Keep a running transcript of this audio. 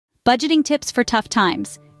Budgeting tips for tough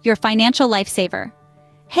times, your financial lifesaver.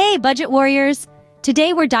 Hey, budget warriors!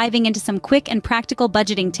 Today we're diving into some quick and practical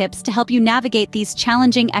budgeting tips to help you navigate these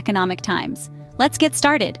challenging economic times. Let's get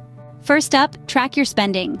started. First up, track your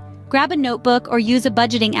spending. Grab a notebook or use a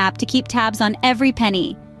budgeting app to keep tabs on every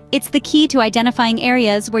penny. It's the key to identifying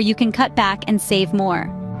areas where you can cut back and save more.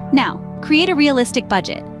 Now, create a realistic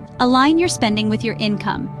budget. Align your spending with your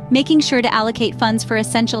income, making sure to allocate funds for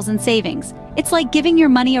essentials and savings. It's like giving your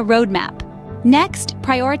money a roadmap. Next,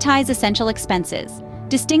 prioritize essential expenses.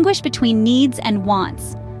 Distinguish between needs and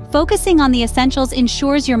wants. Focusing on the essentials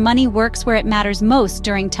ensures your money works where it matters most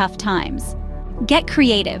during tough times. Get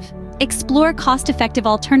creative. Explore cost-effective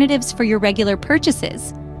alternatives for your regular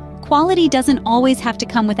purchases. Quality doesn't always have to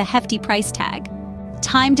come with a hefty price tag.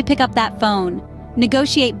 Time to pick up that phone.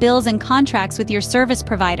 Negotiate bills and contracts with your service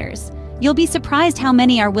providers. You'll be surprised how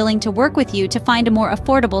many are willing to work with you to find a more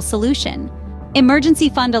affordable solution. Emergency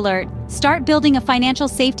fund alert. Start building a financial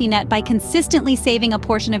safety net by consistently saving a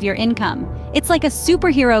portion of your income. It's like a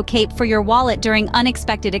superhero cape for your wallet during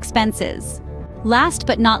unexpected expenses. Last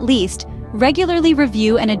but not least, regularly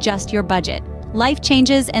review and adjust your budget. Life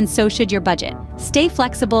changes and so should your budget. Stay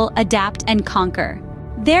flexible, adapt, and conquer.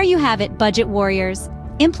 There you have it, budget warriors.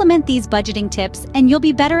 Implement these budgeting tips and you'll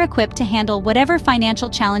be better equipped to handle whatever financial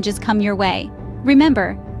challenges come your way.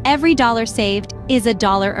 Remember, every dollar saved is a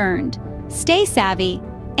dollar earned. Stay savvy,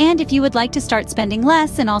 and if you would like to start spending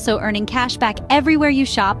less and also earning cash back everywhere you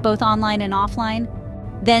shop, both online and offline,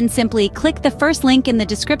 then simply click the first link in the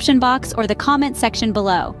description box or the comment section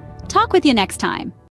below. Talk with you next time.